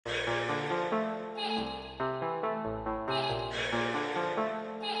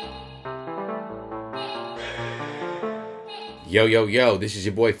Yo, yo, yo, this is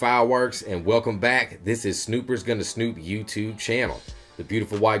your boy Fireworks, and welcome back. This is Snooper's Gonna Snoop YouTube channel. The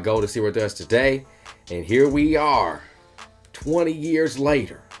beautiful white gold is here with us today, and here we are, 20 years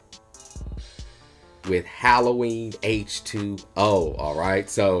later, with Halloween H2O, all right?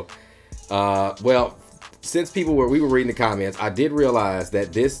 So, well, since we were reading the comments, I did realize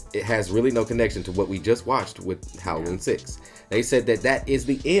that it has really no connection to what we just watched with Halloween 6. They said that that is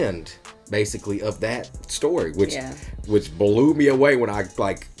the end, basically, of that story, which blew me away when I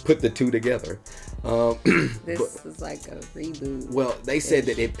put the two together. This is like a reboot. Well, they said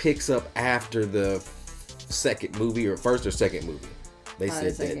that it picks up after the second movie, or first or second movie. They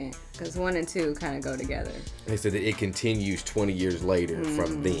said that because 1 and 2 kind of go together. They said that it continues 20 years later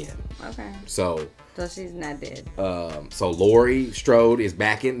from then. Okay. So she's not dead. So Laurie Strode is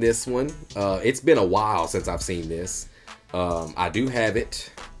back in this one. It's been a while since I've seen this. I do have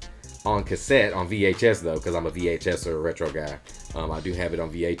it on cassette, on VHS though, because I'm a VHS or a retro guy. I do have it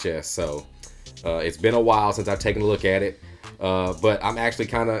on VHS, so it's been a while since I've taken a look at it. But I'm actually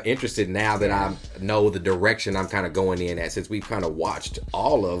kind of interested now that I know the direction I'm kind of going in at, since we've kind of watched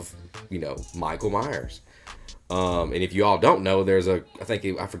all of, Michael Myers. And if you all don't know, there's I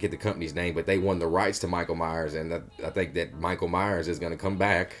forget the company's name, but they won the rights to Michael Myers, and I think that Michael Myers is going to come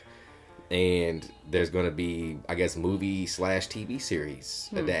back, and there's going to be, I guess, movie/TV series,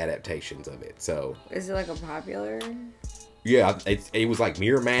 the adaptations of it. So is it like a popular? Yeah, it was like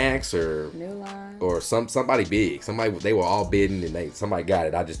Miramax or New Line or somebody big. They were all bidding, and somebody got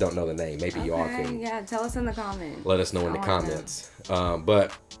it. I just don't know the name. Maybe y'all can. Yeah, tell us in the comments. Let us know in the comments.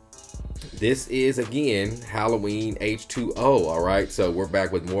 But this is again Halloween H2O. All right, so we're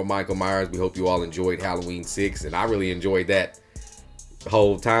back with more Michael Myers. We hope you all enjoyed Halloween 6, and I really enjoyed that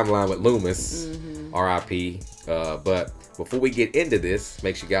whole timeline with Loomis, R.I.P. But before we get into this,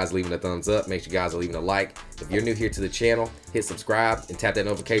 make sure you guys leaving a thumbs up. Make sure you guys are leaving a like. If you're new here to the channel, hit subscribe and tap that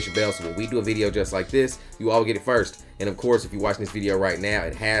notification bell so when we do a video just like this, you all get it first. And of course, if you're watching this video right now,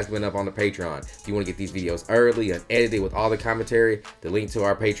 it has been up on the Patreon. If you want to get these videos early and edited with all the commentary, the link to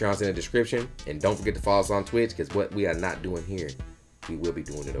our Patreon's in the description. And don't forget to follow us on Twitch, because what we are not doing here, we will be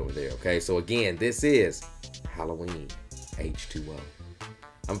doing it over there. Okay, so again, this is Halloween H2O.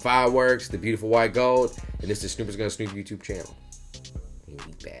 I'm Fireworks, the beautiful white gold, and this is Snooper's Gonna Snoop YouTube channel. And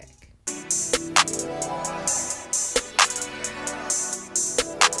we back.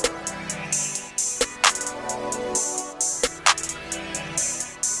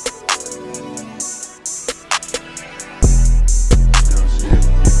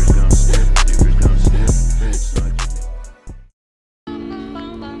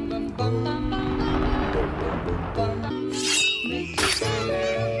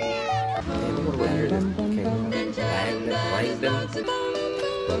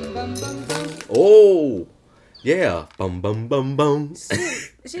 Oh, yeah. Bum, bum, bum, bum.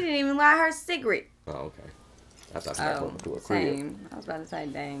 She didn't even light her cigarette. Oh, okay. I thought I was going to a crib. Same. I was about to say,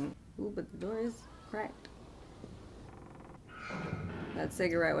 dang. Ooh, but the door is cracked. That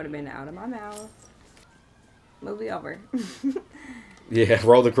cigarette would have been out of my mouth. Movie over. Yeah,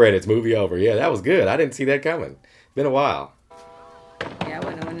 roll the credits. Movie over. Yeah, that was good. I didn't see that coming. Been a while. Yeah, I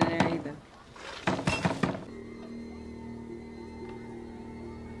wouldn't have went in there either.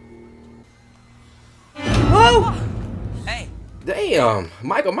 Whoa! Hey! Damn,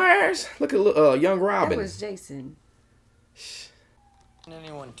 Michael Myers. Look at young Robin. That was Jason.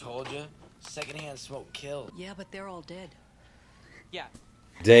 Anyone told you? Secondhand smoke killed. Yeah, but they're all dead. Yeah.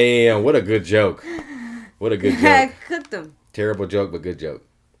 Damn, what a good joke. What a good joke. I cooked them. Terrible joke, but good joke.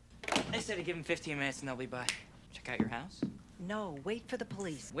 I said to give them 15 minutes and they'll be by. Check out your house. No, wait for the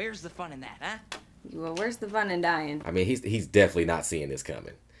police. Where's the fun in that, huh? Well, where's the fun in dying? I mean, he's definitely not seeing this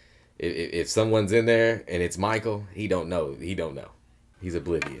coming. If someone's in there and it's Michael, he don't know. He don't know. He's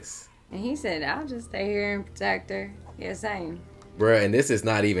oblivious. And he said, I'll just stay here and protect her. Yeah, same. Bruh, and this is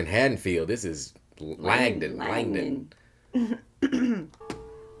not even Haddonfield. This is Langdon.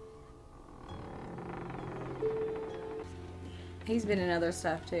 He's been in other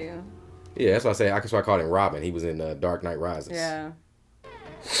stuff, too. Yeah, that's why I called him Robin. He was in Dark Knight Rises. Yeah.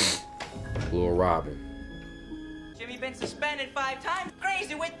 Little Robin. Jimmy been suspended 5 times.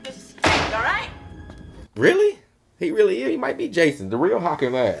 Crazy with the stick, alright? Really? He really is. He might be Jason, the real hockey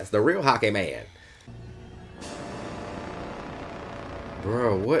man. The real hockey man.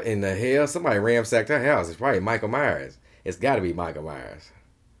 Bro, what in the hell? Somebody ransacked our house. It's probably Michael Myers. It's got to be Michael Myers.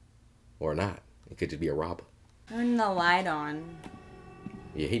 Or not. It could just be a robber. Turn the light on.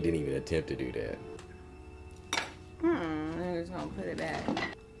 Yeah, he didn't even attempt to do that. I'm just gonna put it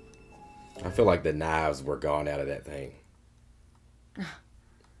back. I feel like the knives were gone out of that thing.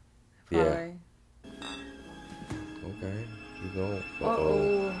 Probably. Yeah. Okay. You Keep going.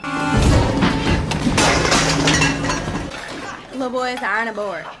 Uh-oh. Little boy is iron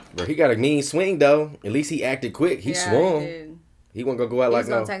board. Bro, he got a mean swing though. At least he acted quick. He swung. He did. He wasn't gonna go out like He's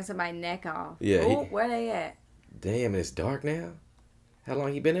no. gonna take somebody's neck off. Yeah. Ooh, where they at? Damn, it's dark now. How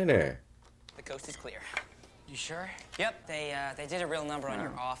long he been in there? The coast is clear. You sure? Yep, they did a real number on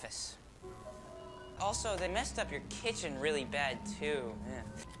your office. Also, they messed up your kitchen really bad, too. Yeah.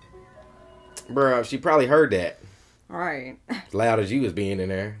 Bro, she probably heard that. All right. As loud as you was being in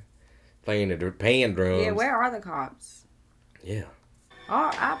there. Playing the pan drums. Yeah, where are the cops? Yeah.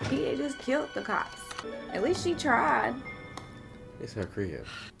 R.I.P. They just killed the cops. At least she tried. It's her crib.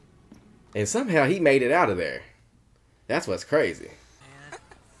 And somehow he made it out of there. That's what's crazy.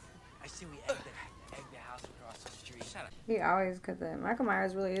 I see we egged the house across the street. Shut up. He always cut that. Michael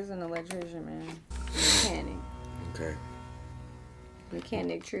Myers really is an electrician, man. Mechanic. Okay.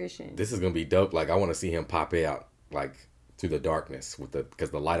 Mechanic-trician. This is gonna be dope. Like I want to see him pop out like through the darkness with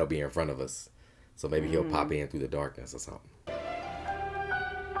because the light will be in front of us. So maybe he'll pop in through the darkness or something.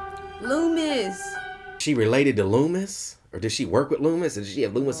 Loomis. She related to Loomis? Or did she work with Loomis? Or did she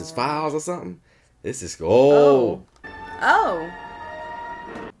have Loomis's files or something? This is oh.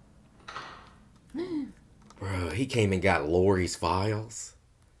 Bro, he came and got Laurie's files.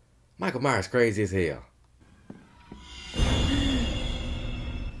 Michael Myers crazy as hell.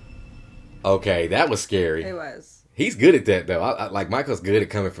 Okay, that was scary. It was. He's good at that though. I like Michael's good at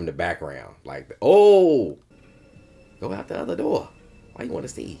coming from the background. Like, oh, go out the other door. Why you want to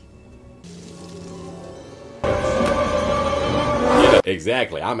see? Yeah,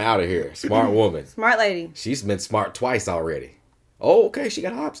 exactly. I'm out of here. Smart woman. Smart lady. She's been smart twice already. Oh, okay. She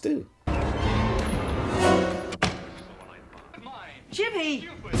got hops too. Jimmy!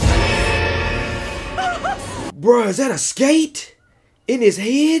 Bruh, is that a skate in his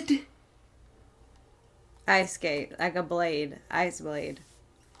head? Ice skate. Like a blade. Ice blade.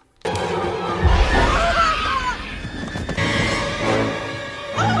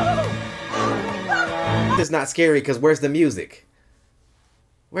 It's not scary because where's the music?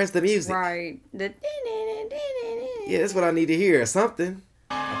 Where's the music? Right. Yeah, that's what I need to hear. Something.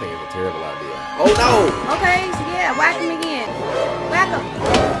 I think it's a terrible idea. Oh no! Okay, so yeah, whack him again. Whack him.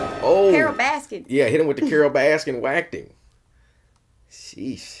 Oh. Carol Baskin. Yeah, hit him with the Carol Baskin whacked him.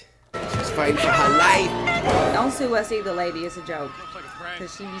 Sheesh. She's fighting for her life. Don't sue us either, lady. It's a joke.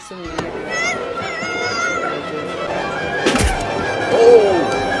 Because she be suing everybody.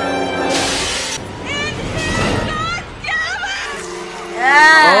 Oh!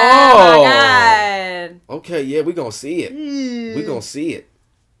 Oh my God. Okay, yeah, we gonna see it. We gonna see it.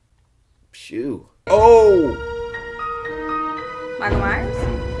 Shoo. Oh! Michael Myers?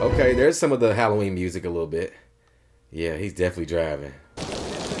 Okay, there's some of the Halloween music a little bit. Yeah, he's definitely driving.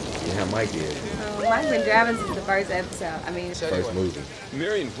 Yeah, Mike is. Mike's been driving since the first episode. I mean, First movie.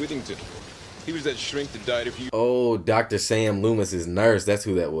 Marion Whittington. He was that shrink that died a few. Oh, Dr. Sam Loomis's nurse. That's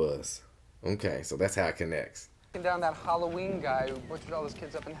who that was. Okay, so that's how it connects. Down that Halloween guy who butchered all those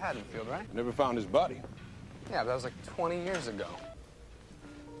kids up in Haddonfield, right? Never found his body. Yeah, that was like 20 years ago.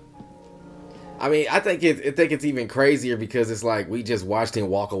 I mean, I think it's even crazier because it's like we just watched him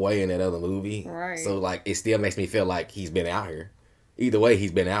walk away in that other movie. Right. So like it still makes me feel like he's been out here. Either way,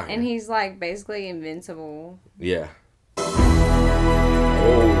 he's been out here. and he's like basically invincible. Yeah. Oh.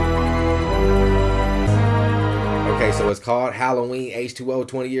 Okay, so it's called Halloween H2O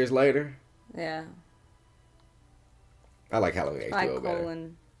 20 years later. Yeah. I like Halloween H2O Like better.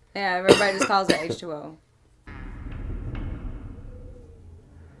 colon. Yeah, everybody just calls it H2O.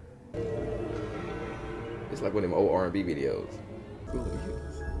 It's like one of them old R&B videos. Ooh,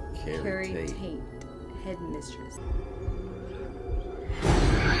 Carrie Tate. Tate. Headmistress.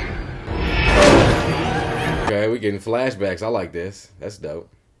 Okay, we getting flashbacks. I like this. That's dope.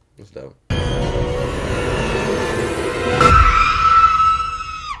 That's dope.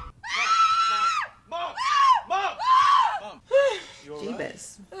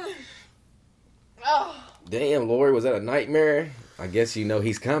 Jeebus. Damn, Laurie, was that a nightmare? I guess you know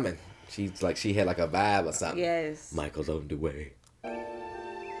he's coming. She's like, she had like a vibe or something. Yes. Michael's on the way.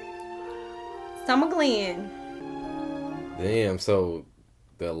 Summer Glenn. Damn, so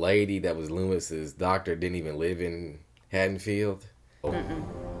the lady that was Loomis's doctor didn't even live in Haddonfield?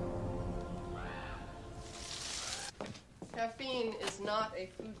 Caffeine is not a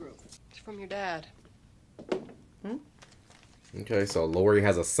food group. It's from your dad. Okay, so Laurie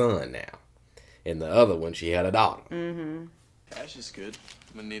has a son now. And the other one, she had a daughter. Cash is good.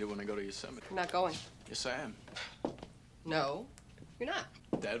 I'm gonna need it when I go to Yosemite. You're not going. Yes, I am. No, you're not.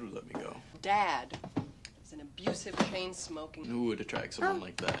 Dad would let me go. Dad is an abusive chain smoking. Who would attract someone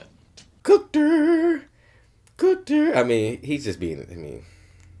like that? Cooked her. Scooter. I mean, he's just being. I mean,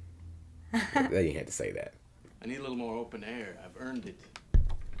 you had to say that. I need a little more open air. I've earned it.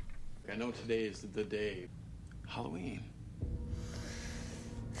 I know today is the day. Halloween.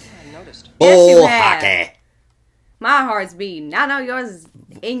 I noticed. Yes, you Oh, have. hockey. My heart's beating. I know yours is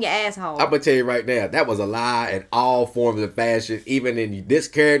in your asshole. I'm gonna tell you right now, that was a lie in all forms of fashion. Even in this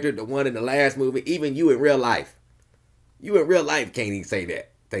character, the one in the last movie, even you in real life. You in real life can't even say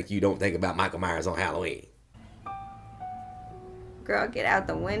that. Think you don't think about Michael Myers on Halloween. Girl, get out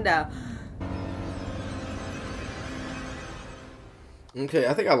the window. Okay,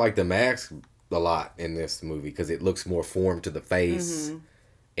 I think I like the mask a lot in this movie because it looks more formed to the face,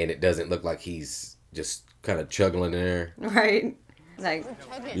 and it doesn't look like he's just kind of chuggling in there. Right? Like,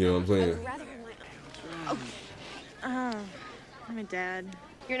 You know what I'm saying? I'm a dad.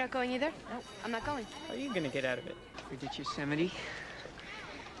 You're not going either? No, I'm not going. How are you gonna get out of it? We did Yosemite.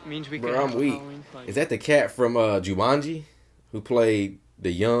 Means we Bro, can I'm have a weak. Halloween party. Is that the cat from Jumanji who played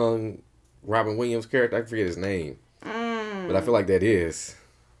the young Robin Williams character? I forget his name, but I feel like that is.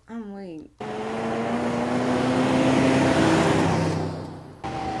 I'm weak.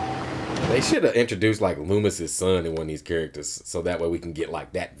 They should have introduced like Loomis's son in one of these characters, so that way we can get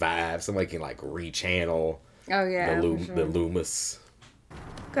like that vibe. Somebody can like rechannel Oh, yeah. the for sure. the Loomis.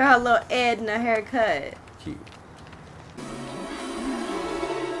 Girl, little Ed in a haircut. Cute.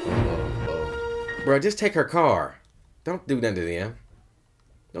 Bro, just take her car. Don't do nothing to them.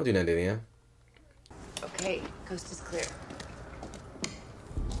 Don't do nothing to them. Okay, coast is clear.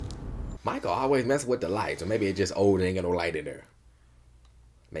 Michael always messes with the lights, or maybe it's just old and ain't got no light in there.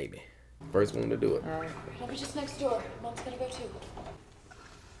 Maybe. First one to do it. I'll be just next door. Mom's gonna go too.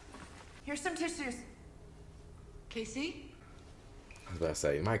 Here's some tissues. Casey? I was about to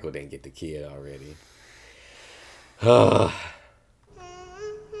say, Michael didn't get the kid already.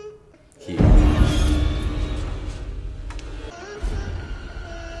 Cute.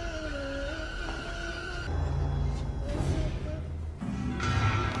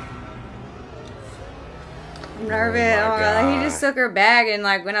 I'm nervous. my Oh my God. He God. just took her bag and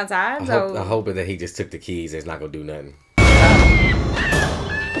like went outside. I hope that he just took the keys. It's not gonna do nothing.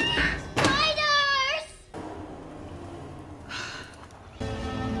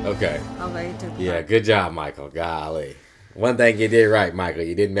 Okay. Okay, he took the Yeah, bag. good job, Michael. Golly. One thing you did right, Michael.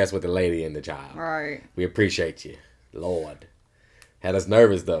 You didn't mess with the lady and the child. Right. We appreciate you. Lord. Had us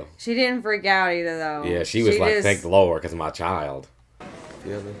nervous, though. She didn't freak out either, though. Yeah, she was like, just- thank the Lord, because of my child.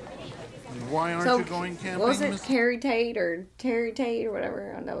 Feel me? Why aren't So, you going camping? what was it? Miss- Carrie Tate or Terry Tate or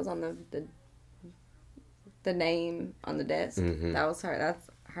whatever? That was on the name on the desk. Mhm. That was her. That's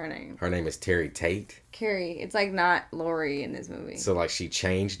her name. Her name is Terry Tate. Carrie. It's like not Laurie in this movie. So, like, she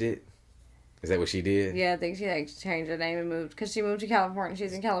changed it? Is that what she did? Yeah, I think she like changed her name and moved because she moved to California.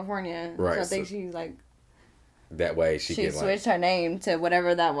 She's in California, Right, So I think so- she's like That way she she could, like... switched her name to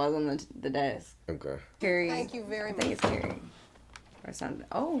whatever that was on the desk. Okay. Carrie. Thank you very I think it's much. Carrie or something.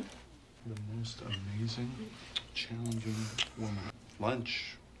 Oh, The most amazing, challenging woman.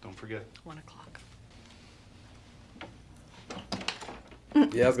 Lunch, don't forget. 1 o'clock.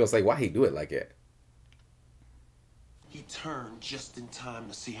 Yeah, I was going to say, why he do it like that? He turned just in time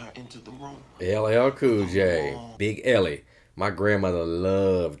to see her enter the room. LL Cool J. Big Ellie. My grandmother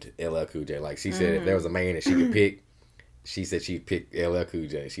loved LL Cool J. Like, she said if there was a man that she could pick, she said she'd pick LL Cool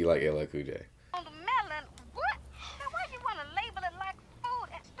J. She liked LL Cool J. On the melon, what? Now why you want to label it like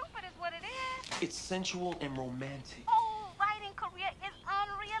food? It's stupid is what it is. It's sensual and romantic. Oh, writing career is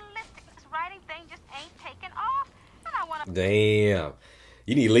unrealistic. This writing thing just ain't taking off. And I want to... Damn.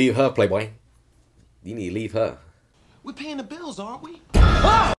 You need to leave her, Playboy. You need to leave her. We're paying the bills, aren't we?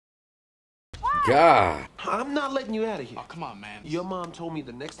 God. I'm not letting you out of here. Oh, come on, man. Your mom told me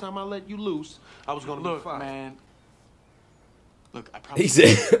the next time I let you loose, I was gonna be Look, fired. man. Look, I He promise.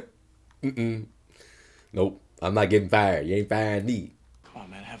 said, mm-mm. Nope. I'm not getting fired. You ain't firing me. Come on,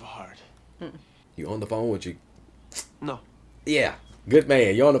 man. Have a heart. You on the phone with your... No. Yeah. Good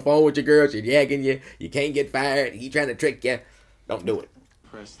man. You on the phone with your girl. She's yagging you. You can't get fired. He trying to trick you. Don't do it.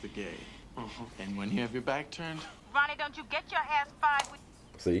 Press the gay. And when you have your back turned, Ronnie, don't you get your ass fired with...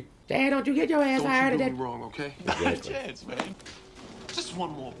 See? Dad, don't you get your ass Don't fired you do at me that... wrong, okay? not a Exactly. chance, man. Just one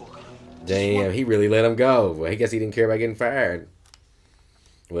more book, honey. Damn, he really let him go. Well, I guess he didn't care about getting fired.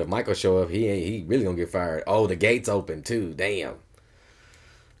 Well, if Michael show up, he really gonna get fired. Oh, the gate's open too. Damn.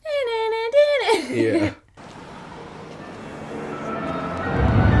 Yeah.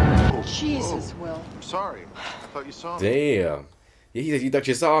 Jesus, Will. I'm sorry. I thought you saw me. Damn. Yeah, he said, you thought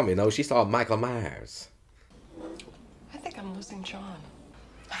you saw me. No, she saw Michael Myers. I think I'm losing John.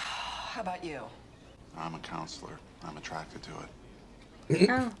 How about you? I'm a counselor. I'm attracted to it.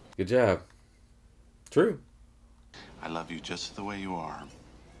 Oh. Good job. True. I love you just the way you are.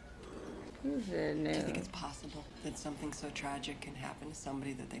 Who said no? Do you think it's possible that something so tragic can happen to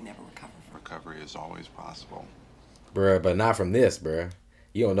somebody that they never recover from? Recovery is always possible. Bruh, but not from this, bruh.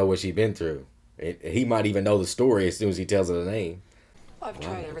 You don't know what she been through. He might even know the story as soon as he tells her the name. I've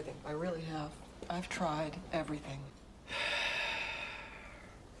tried everything. I really have. I've tried everything.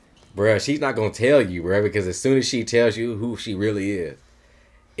 Bruh, she's not gonna tell you, bruh, because as soon as she tells you who she really is,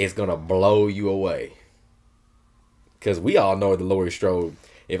 it's gonna blow you away. Because we all know the Laurie Strode.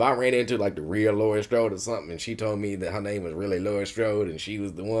 If I ran into like the real Laurie Strode or something and she told me that her name was really Laurie Strode and she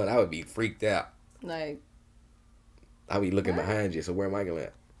was the one, I would be freaked out. Like, I'd be looking behind you. So where Michael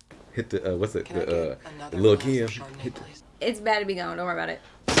at? Hit the, what's it? Can I The get little glass Kim. of Chardonnay, please? it's bad to be gone. Don't worry about it.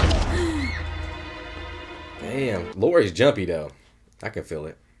 Damn. Laurie's jumpy though. I can feel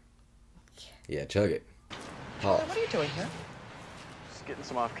it. Yeah, chug it. What are you doing here? Just getting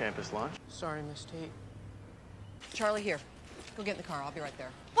some off-campus lunch. Sorry, Miss Tate. Charlie, here. Go get in the car. I'll be right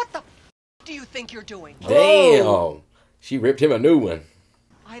there. What the do you think you're doing? Damn. She ripped him a new one.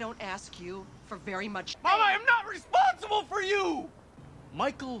 I don't ask you for very much. Mom, I am not responsible for you!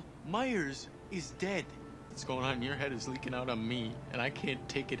 Michael Myers is dead. What's going on in your head is leaking out on me, and I can't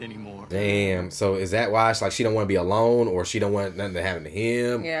take it anymore. Damn. So is that why it's like she don't want to be alone or she don't want nothing to happen to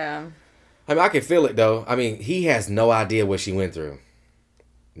him? Yeah. I mean, I can feel it though. I mean, he has no idea what she went through.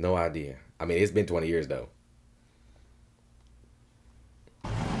 No idea. I mean, it's been 20 years though.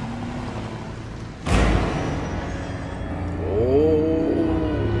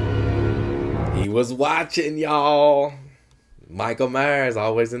 Oh. He was watching, y'all. Michael Myers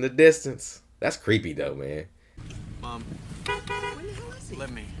always in the distance. That's creepy though, man. Mom, Where the hell is he?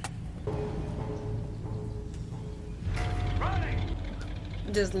 let me.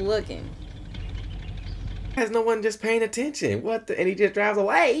 Just looking. Has no one just paying attention? What the, and he just drives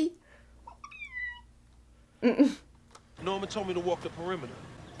away. Norman told me to walk the perimeter.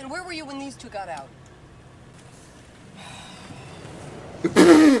 And where were you when these two got out?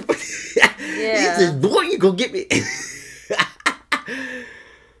 Yeah. He says, boy, you gonna get me.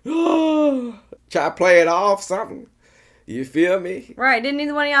 Try to play it off something. You feel me? Right. Didn't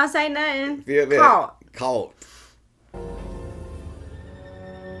either one of y'all say nothing? Feel me? Caught. Caught.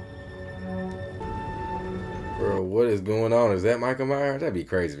 Bro, what is going on? Is that Michael Myers? That'd be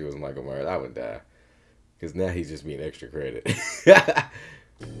crazy if it was Michael Myers. I would die. Because now he's just being extra credit.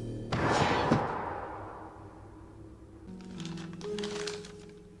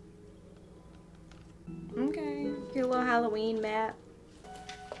 Okay. Your little Halloween map.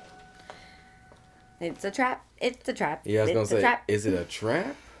 It's a trap. It's a trap. Yeah, I was going to say, trap. is it a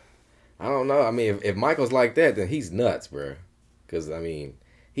trap? I don't know. I mean, if Michael's like that, then he's nuts, bro. Because, I mean,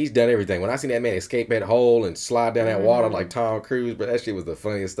 he's done everything. When I seen that man escape that hole and slide down that water like Tom Cruise, bro, that shit was the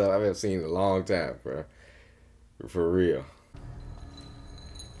funniest stuff I've ever seen in a long time, bro. For real.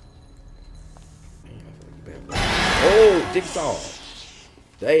 Oh, jigsaw.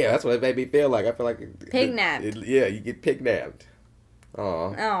 Damn, that's what it made me feel like. I feel like Pig napped. Yeah, you get pig napped.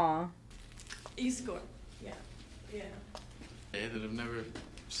 Aw. Aw. You score. Yeah. Yeah. They that have never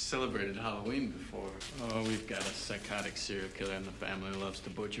celebrated Halloween before. Oh, we've got a psychotic serial killer in the family who loves to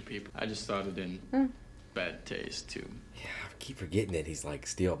butcher people. I just thought it in bad taste, too. Yeah, I keep forgetting that he's like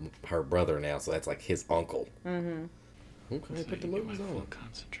still her brother now, so that's like his uncle. Mm-hmm. Okay, So put the you get my movies full on.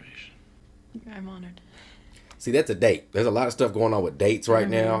 concentration. I'm honored. See, that's a date. There's a lot of stuff going on with dates right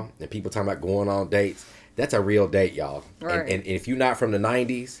now, and people talking about going on dates. That's a real date, y'all. Right. And if you're not from the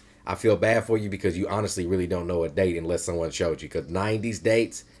 90s, I feel bad for you because you honestly really don't know a date unless someone showed you. Because 90s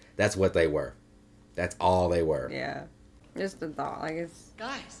dates, that's what they were. That's all they were. Yeah. Just the thought. Like, it's...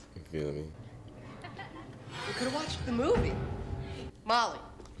 Guys, You feel me? we could have watched the movie. Molly.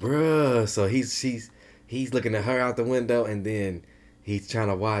 Bruh, so he's looking at her out the window, and then he's trying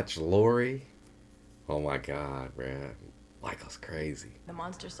to watch Laurie. Oh my God, bruh. Michael's crazy. The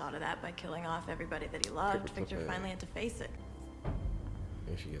monster saw to that by killing off everybody that he loved. Victor finally had to face it.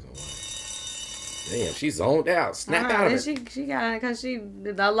 There she is. Damn, she zoned out. Snap out of it. She got it because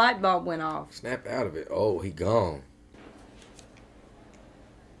the light bulb went off. Snap out of it. Oh, he gone.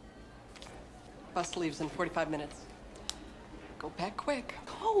 Bus leaves in 45 minutes. Go back quick.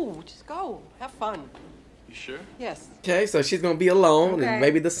 Go. Just go. Have fun. You sure? Yes. Okay, so she's gonna be alone, Okay. and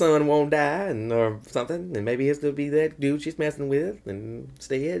maybe the son won't die, and or something, and maybe it'll be that dude she's messing with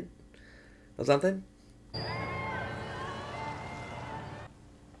instead, or something.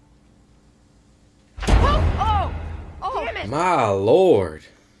 Oh! Damn it! My Lord,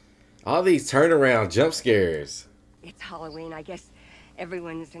 all these turnaround jump scares. It's Halloween. I guess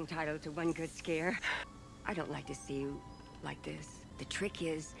everyone's entitled to one good scare. I don't like to see you like this. The trick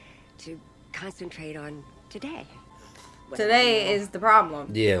is to concentrate on today. Today is the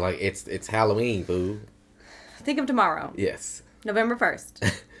problem. Yeah, like it's Halloween, boo. Think of tomorrow. Yes. November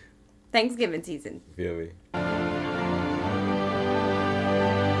 1st. Thanksgiving season. Feel me?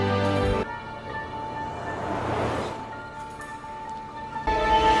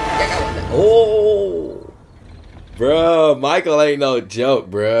 Oh, bruh, Michael ain't no joke,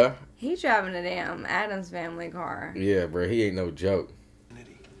 bruh. He's driving a damn Addams Family car. Yeah, bruh, he ain't no joke.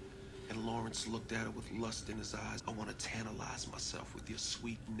 And Lawrence looked at her with lust in his eyes. I want to tantalize myself with your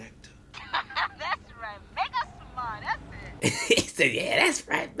sweet nectar. That's right. Make us smart. That's it. He said, yeah, that's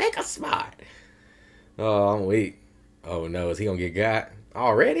right. Make us smart. Oh, I'm weak. Oh, no. Is he going to get got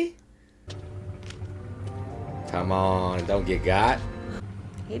already? Come on. Don't get got.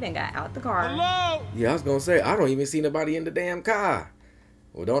 He done got out the car. Hello? Yeah, I was going to say, I don't even see nobody in the damn car.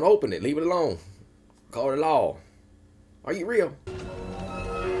 Well, don't open it. Leave it alone. Call it law. Are you real?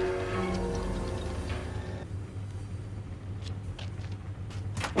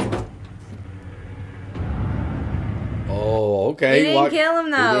 Oh, okay. He didn't kill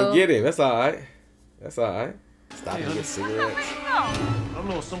him, though. He didn't get him. That's all right. That's all right. Stop and get cigarettes. I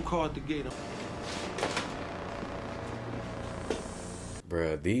know some car at the gate.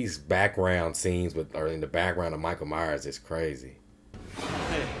 Bruh, these background scenes are in the background of Michael Myers is crazy.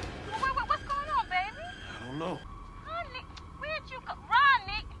 Hey, What's going on, baby? I don't know. Honey, where'd you go? Run,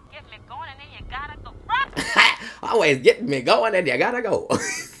 Nick. Get me going and then you gotta go. Run. Always getting me going and you gotta go.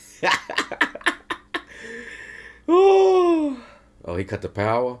 Ooh. Oh, he cut the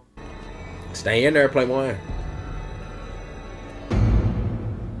power. Stay in there, Playboy.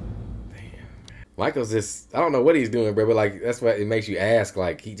 Michael's just, I don't know what he's doing, bro, but like, that's what it makes you ask.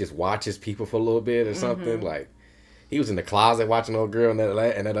 Like, he just watches people for a little bit or something. Like, he was in the closet watching old girl in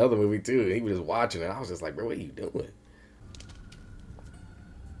that other movie, too. He was just watching it. I was just like, bro, what are you doing?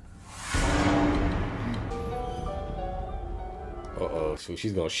 Uh-oh. So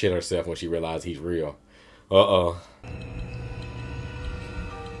she's going to shit herself when she realizes he's real. Uh-oh.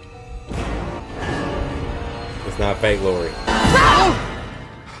 It's not fake, Laurie.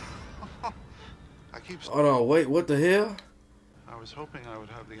 Hold on, wait, what the hell? I was hoping I would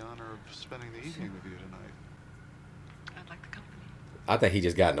have the honor of spending the evening with you tonight. I'd like the company. I think he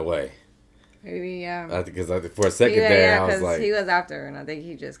just got in the way. Maybe, yeah. Because for a second there, I was like... he was after her, and I think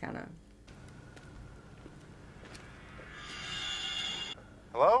he just kind of...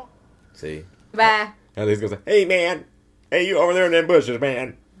 Hello? See? Bye. And he's going to say, hey, man. Hey, you over there in them bushes,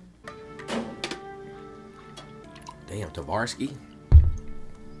 man. Damn, Tavarsky.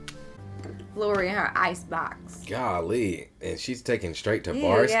 Laurie in her ice box. Golly. And she's taking straight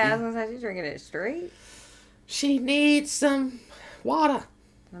Tavarsky. Yeah, I was going to say, she's drinking it straight. She needs some water.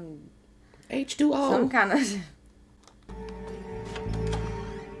 H2O. Some kind of...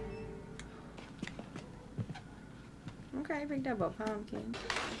 Okay, picked up a pumpkin.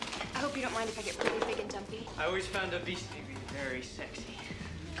 I hope you don't mind if I get really big and jumpy. I always found a beast to be very sexy.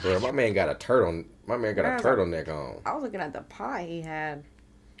 Bro, my man got a turtle. My man got a turtleneck on. I was looking at the pie he had.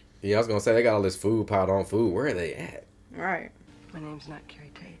 Yeah, I was gonna say they got all this food piled on food. Where are they at? Right. My name's not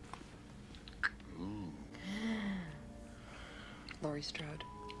Carrie Tate. Laurie Strode.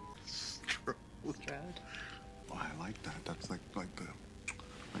 Strode. Oh, I like that. That's like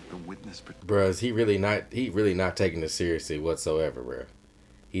the witness. Bro, is he really not taking this seriously whatsoever, bro?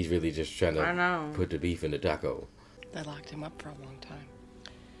 He's really just trying to put the beef in the taco. I locked him up for a long time.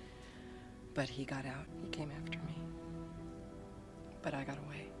 But he got out. He came after me. But I got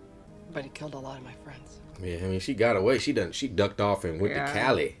away. But he killed a lot of my friends. Yeah, I mean, she got away. She ducked off and went to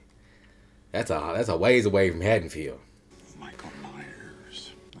Cali. That's a ways away from Haddonfield. Michael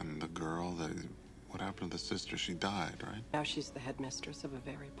Myers and the girl what happened to the sister? She died, right? Now she's the headmistress of a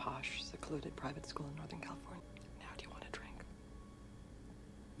very posh, secluded private school in Northern California. Now do you want a drink?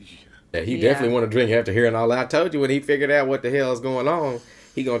 Yeah, he definitely want to drink after hearing all that. I told you when he figured out what the hell is going on,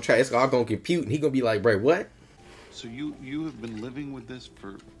 he gonna try. It's all gonna compute, and he gonna be like, "Bro, what?" So you have been living with this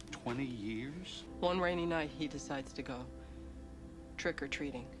for 20 years? One rainy night, he decides to go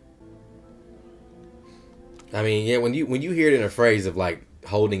trick-or-treating. I mean, yeah, when you hear it in a phrase of like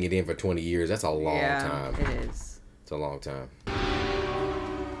holding it in for 20 years, that's a long time. It is. It's a long time.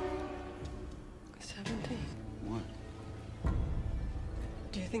 17. What?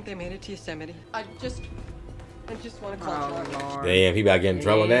 Do you think they made it to Yosemite? I just want to call Charlie. Lord. Damn, he about to get in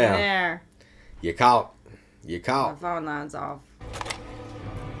trouble now. There. You caught. You My caught. phone line's off.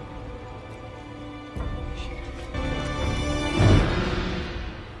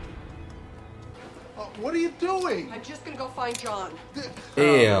 What are you doing? I'm just gonna go find John.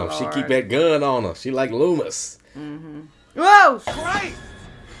 Damn, she keep that gun on her. She like Loomis. Whoa! Christ!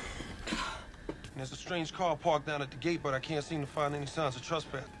 And there's a strange car parked down at the gate, but I can't seem to find any signs of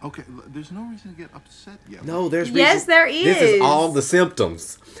trespass. Okay, there's no reason to get upset yet. No, there's Yes, there is. This is all the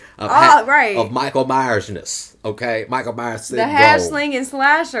symptoms of, right. of Michael Myers-ness. Okay, Michael Myers The syndrome. hash slinging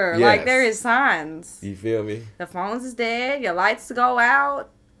slasher. Yes. Like there is signs. You feel me? The phones is dead. Your lights go out.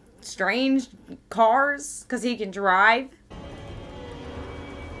 Strange cars because he can drive.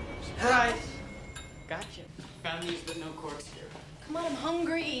 Surprise! Gotcha. Found these, but no corkscrew. Come on, I'm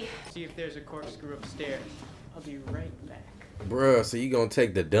hungry. See if there's a corkscrew upstairs. I'll be right back. Bruh, so you gonna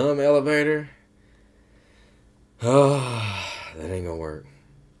take the dumb elevator? Oh, that ain't gonna work.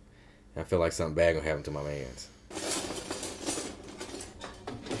 I feel like something bad gonna happen to my mans.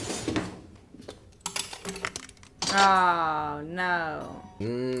 Oh no.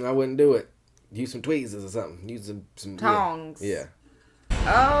 I wouldn't do it. Use some tweezers or something. Use some tongs. Yeah.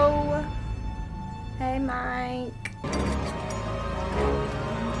 Oh. Hey, Mike.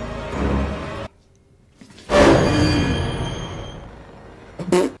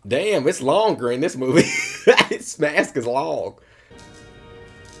 Damn, it's longer in this movie. This mask is long.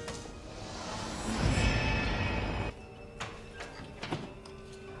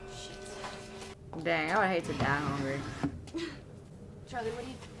 Dang, I would hate to die hungry. Charlie, what do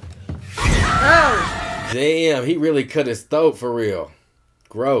you... Oh! Damn, he really cut his throat for real.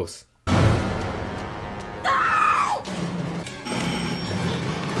 Gross.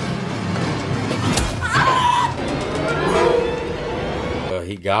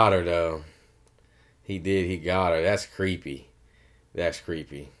 He got her though. He did, he got her. That's creepy. That's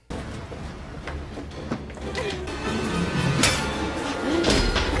creepy.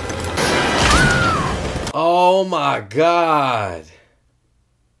 Oh my God.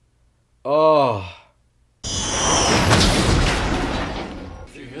 Oh.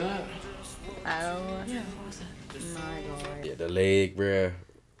 You hear that? Oh my God. Yeah, the leg, bruh.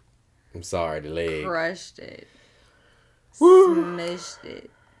 I'm sorry, the leg. Crushed it. Smushed it.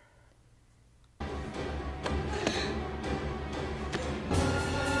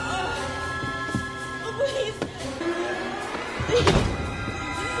 Please.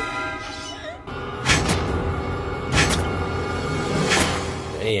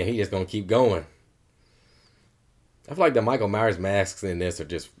 Damn, he just gonna keep going. I feel like the Michael Myers masks in this are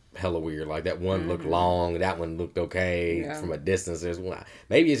just hella weird. Like that one looked long, that one looked okay from a distance. There's one.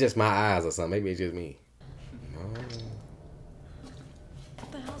 Maybe it's just my eyes or something. Maybe it's just me. No.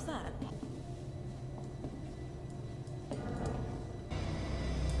 What the hell's that?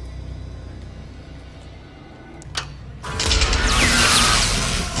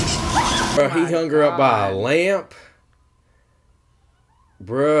 Bro, he hung her up by a lamp.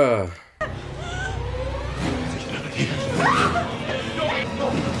 Bruh.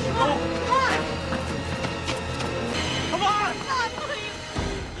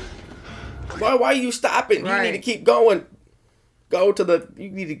 Why are you stopping? You need to keep going. You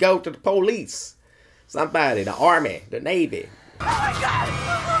need to go to the police. Somebody, the army, the navy. Oh my God!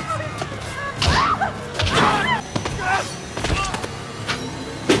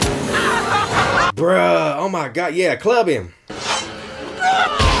 Bruh, oh my God, yeah, club him.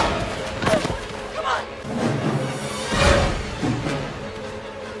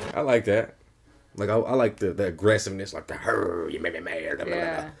 I like that. Like I like the aggressiveness, like the her, you made me mad. Blah, blah,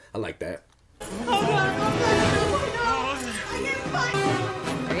 blah, blah. I like that.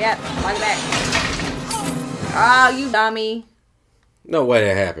 Hurry up, walk back. Oh, you dummy. No way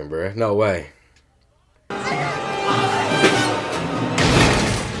that happened, bruh. No way.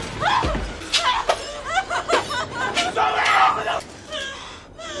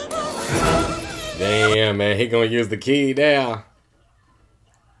 Damn, man, he gonna use the key now.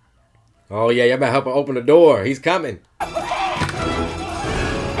 Oh yeah, y'all better help him open the door. He's coming.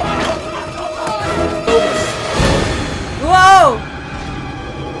 Whoa!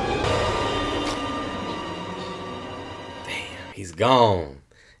 Damn, he's gone.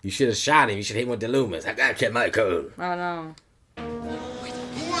 You should have shot him. You should hit him with the lumens. I gotta check my code. Oh no.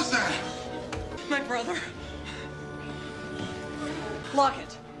 Who was that? My brother. Lock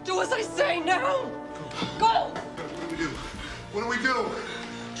it. Do as I say now. Go. What do we do? What do we do?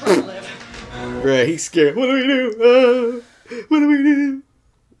 Try to live. Bruh, he's scared. What do we do? What do we do?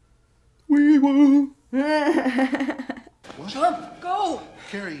 We won't. Jump. Go.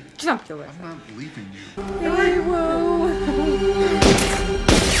 Carrie. Jump to it. I'm not leaving you. We won't.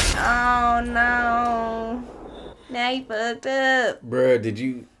 Oh no. Now you fucked up. Bruh, did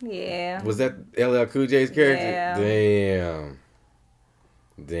you? Yeah. Was that LL Cool J's character? Yeah. Damn.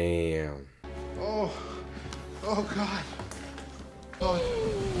 Damn. Oh. Oh God. Oh.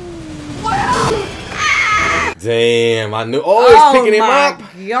 Damn, I knew. Oh, he's picking him up. Oh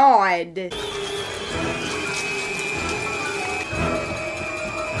my God.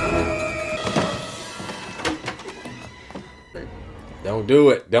 Don't do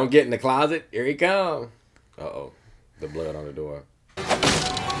it. Don't get in the closet. Here he come. Uh-oh. The blood on the door.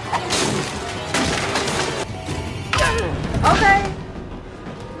 Okay.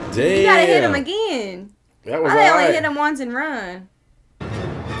 Damn. You gotta hit him again. That was Why they only alright. hit him once and run?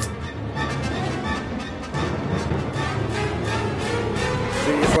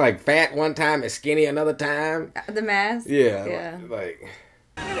 See, it's like fat one time and skinny another time. The mask? Yeah. Yeah. Like.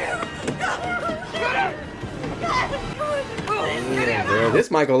 Damn, bro.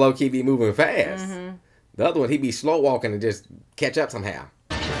 This Michael low-key be moving fast. Mm-hmm. The other one, he be slow walking and just catch up somehow.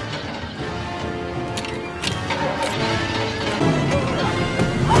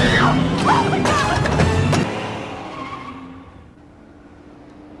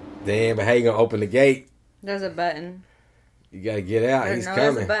 Damn, but how you gonna open the gate? There's a button. You gotta get out. He's There's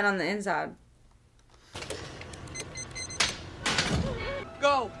coming. a button on the inside.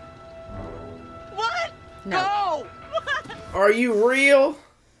 Go. What? No. Go. Are you real?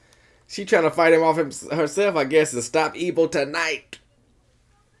 She trying to fight him off herself, I guess, to stop evil tonight.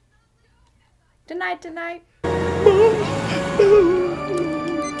 Tonight.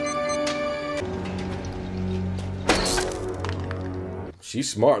 She's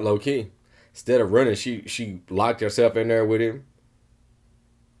smart, low key. Instead of running, she locked herself in there with him.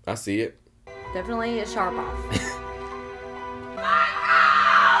 I see it. Definitely a sharp off.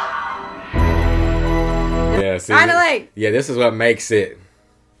 Yeah, see. Finally. Yeah, this is what makes it.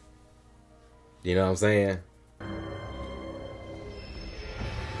 You know what I'm saying?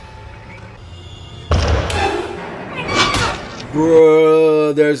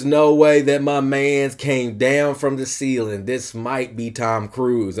 Bruh, there's no way that my man's came down from the ceiling. This might be Tom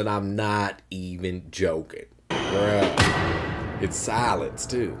Cruise, and I'm not even joking. Bruh. It's silence,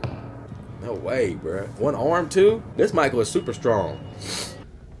 too. No way, bruh. One arm, too? This Michael is super strong.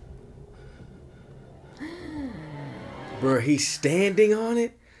 Bruh, he's standing on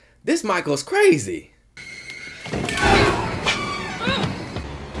it? This Michael's crazy.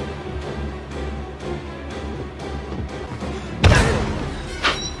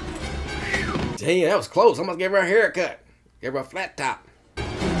 Damn, that was close. I almost gave her a haircut. Gave her a flat top.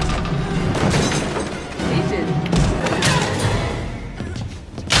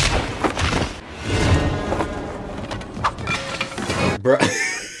 Bruh.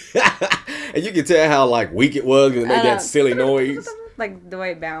 And you can tell how like weak it was because it made that silly noise. Like the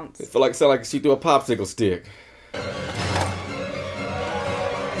way it bounced. It felt like sounded like she threw a popsicle stick.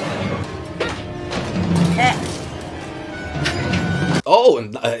 Oh,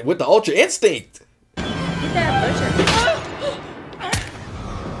 and with the Ultra Instinct. Get that butcher.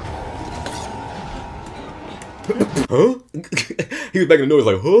 Huh? He was making a noise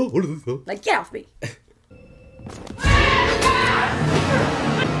like, huh? What is this? Like, get off me.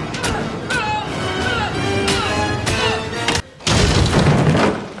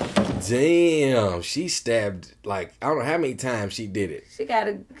 Damn, she stabbed like I don't know how many times she did it. She got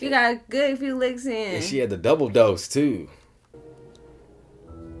a good few licks in. And she had the double dose too.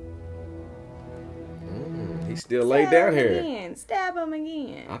 He still laid down here. Again. Stab him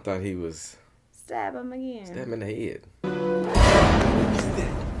again. I thought he was. Stab him again. Stab him in the head.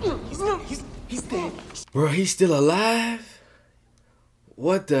 He's dead. Bro, he's still alive?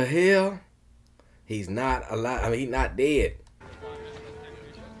 What the hell? He's not alive. I mean, he's not dead.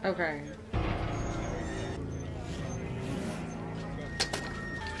 Okay.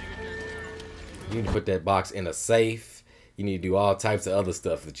 You need to put that box in a safe. You need to do all types of other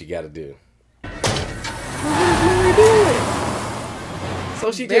stuff that you got to do.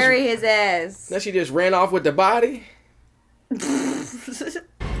 So she bury his ass. Now she just ran off with the body? Ran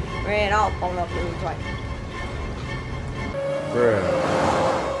off on up the twice. Bruh.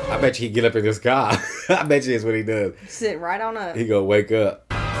 I bet you he get up in this car. I bet you that's what he does. Sit right on up. He gonna wake up.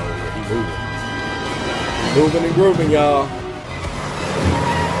 Oh, yeah, he moving. Moving and grooving, y'all.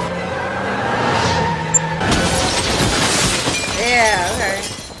 Yeah, okay.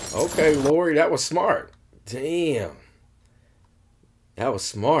 Okay, Laurie, that was smart. Damn. That was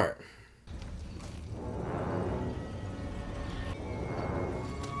smart.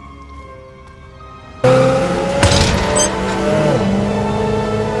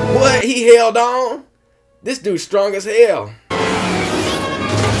 What? He held on? This dude's strong as hell.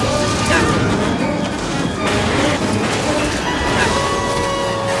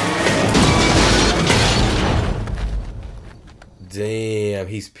 Damn,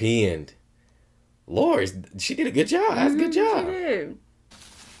 he's pinned. Laurie, she did a good job. That's a good job. She did.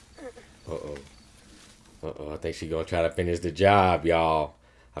 Uh-oh. Uh-oh, I think she's gonna try to finish the job, y'all.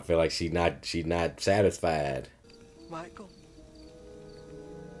 I feel like she's not satisfied. Michael.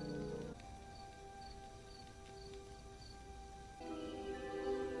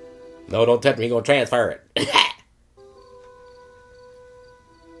 No, don't touch me. You're going to transfer it.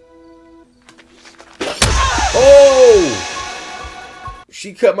 Oh!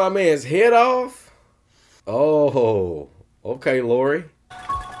 She cut my man's head off? Oh. Okay, Laurie.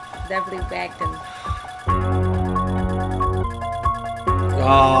 Definitely backed him.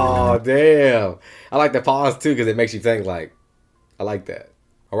 Oh, damn. I like the pause, too, because it makes you think, like, I like that.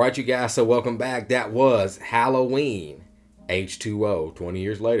 All right, you guys, so welcome back. That was Halloween H2O, 20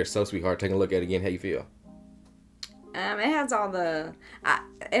 years later. So, sweetheart, taking a look at it again. How you feel? It has all the,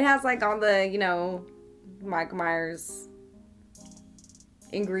 it has like all the, you know, Michael Myers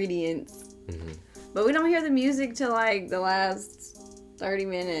ingredients. Mm-hmm. But we don't hear the music till like the last 30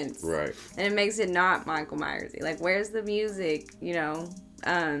 minutes. Right. And it makes it not Michael Myers-y. Like, where's the music, you know?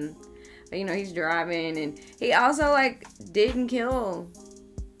 But, you know, he's driving, and he also, like, didn't kill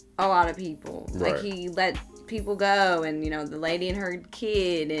a lot of people. Right. Like, he let people go, and, you know, the lady and her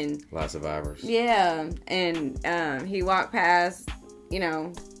kid, and... A lot of survivors. Yeah, and he walked past, you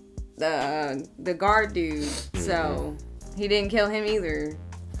know, the guard dude, so he didn't kill him either.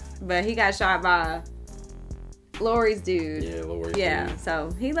 But he got shot by Laurie's dude. Yeah, Laurie's dude.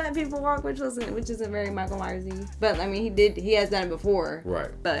 So he let people walk, which isn't very Michael Myers-y. But I mean, he has done it before.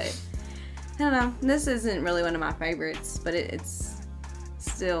 Right. But I don't know. This isn't really one of my favorites, but it's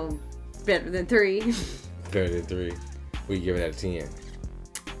still better than 3. Better than 3. We give it out of 10.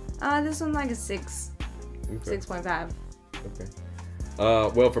 This one's like a 6. Okay. 6.5. Okay.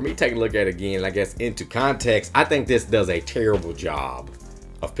 Well, for me, taking a look at it again, I guess into context, I think this does a terrible job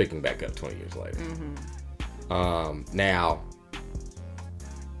of picking back up 20 years later. Now,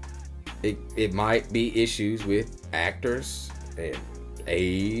 it might be issues with actors and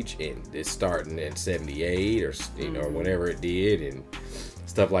age, and it's starting in 78 or you know, whenever it did, and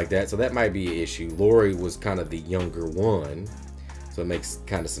stuff like that. So that might be an issue. Laurie was kind of the younger one, so it makes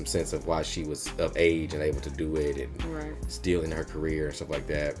kind of some sense of why she was of age and able to do it, and still in her career and stuff like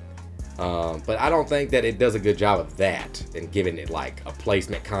that. But I don't think that it does a good job of that and giving it like a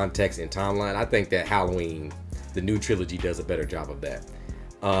placement, context, and timeline. I think that Halloween, the new trilogy, does a better job of that.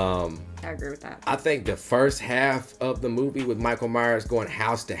 I agree with that. I think the first half of the movie with Michael Myers going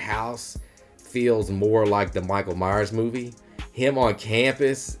house to house feels more like the Michael Myers movie. Him on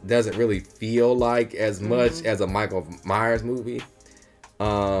campus doesn't really feel like as much as a Michael Myers movie.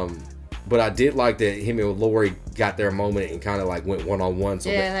 But I did like that him and Laurie got their moment and kind of like went one-on-one. So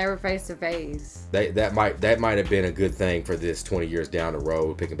yeah, they were face to face. That might have been a good thing for this 20 years down the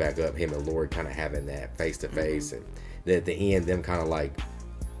road, picking back up, him and Laurie kind of having that face to face, and then at the end them kind of like,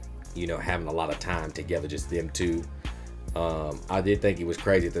 you know, having a lot of time together, just them two. I did think it was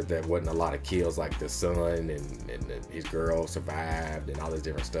crazy that there wasn't a lot of kills, like the son and his girl survived and all this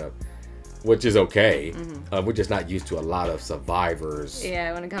different stuff. Which is okay. We're just not used to a lot of survivors.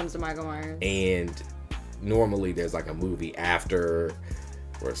 Yeah, when it comes to Michael Myers. And normally there's like a movie after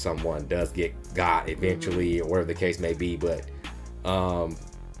where someone does get got eventually, or whatever the case may be. But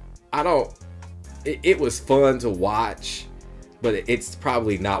it was fun to watch, but it's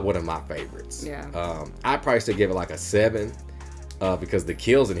probably not one of my favorites. Yeah. I'd probably still give it like a 7. Because the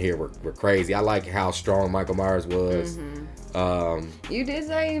kills in here were crazy. I like how strong Michael Myers was. You did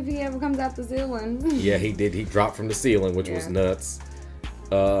say if he ever comes out the ceiling. Yeah, he did. He dropped from the ceiling, which was nuts.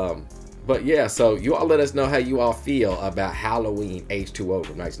 But yeah, so you all let us know how you all feel about Halloween H2O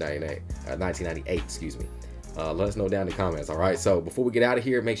from 1998, excuse me. Let us know down in the comments, all right? So before we get out of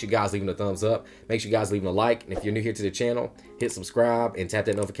here, make sure you guys leaving a thumbs up. Make sure you guys leaving a like. And if you're new here to the channel, hit subscribe and tap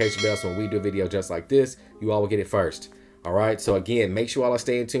that notification bell so when we do a video just like this, you all will get it first. All right, so again, make sure you all are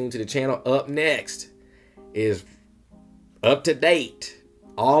staying tuned to the channel. Up next is up to date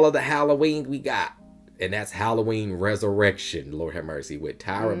all of the Halloween we got, and that's Halloween Resurrection, Lord have mercy, with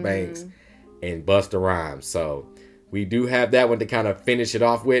Tyra Banks and Busta Rhymes. So we do have that one to kind of finish it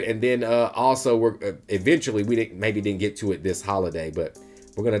off with, and then also we're eventually we didn't get to it this holiday, but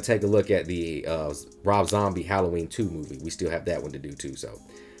we're gonna take a look at the Rob Zombie Halloween 2 movie. We still have that one to do too. So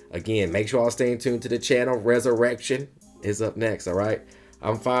again, make sure you all staying tuned to the channel. Resurrection is up next, all right?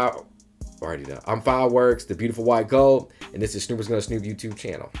 I'm Fireworks, the beautiful white gold, and this is Snoopers Gonna Snoop YouTube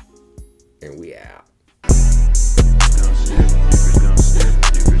channel. And we out.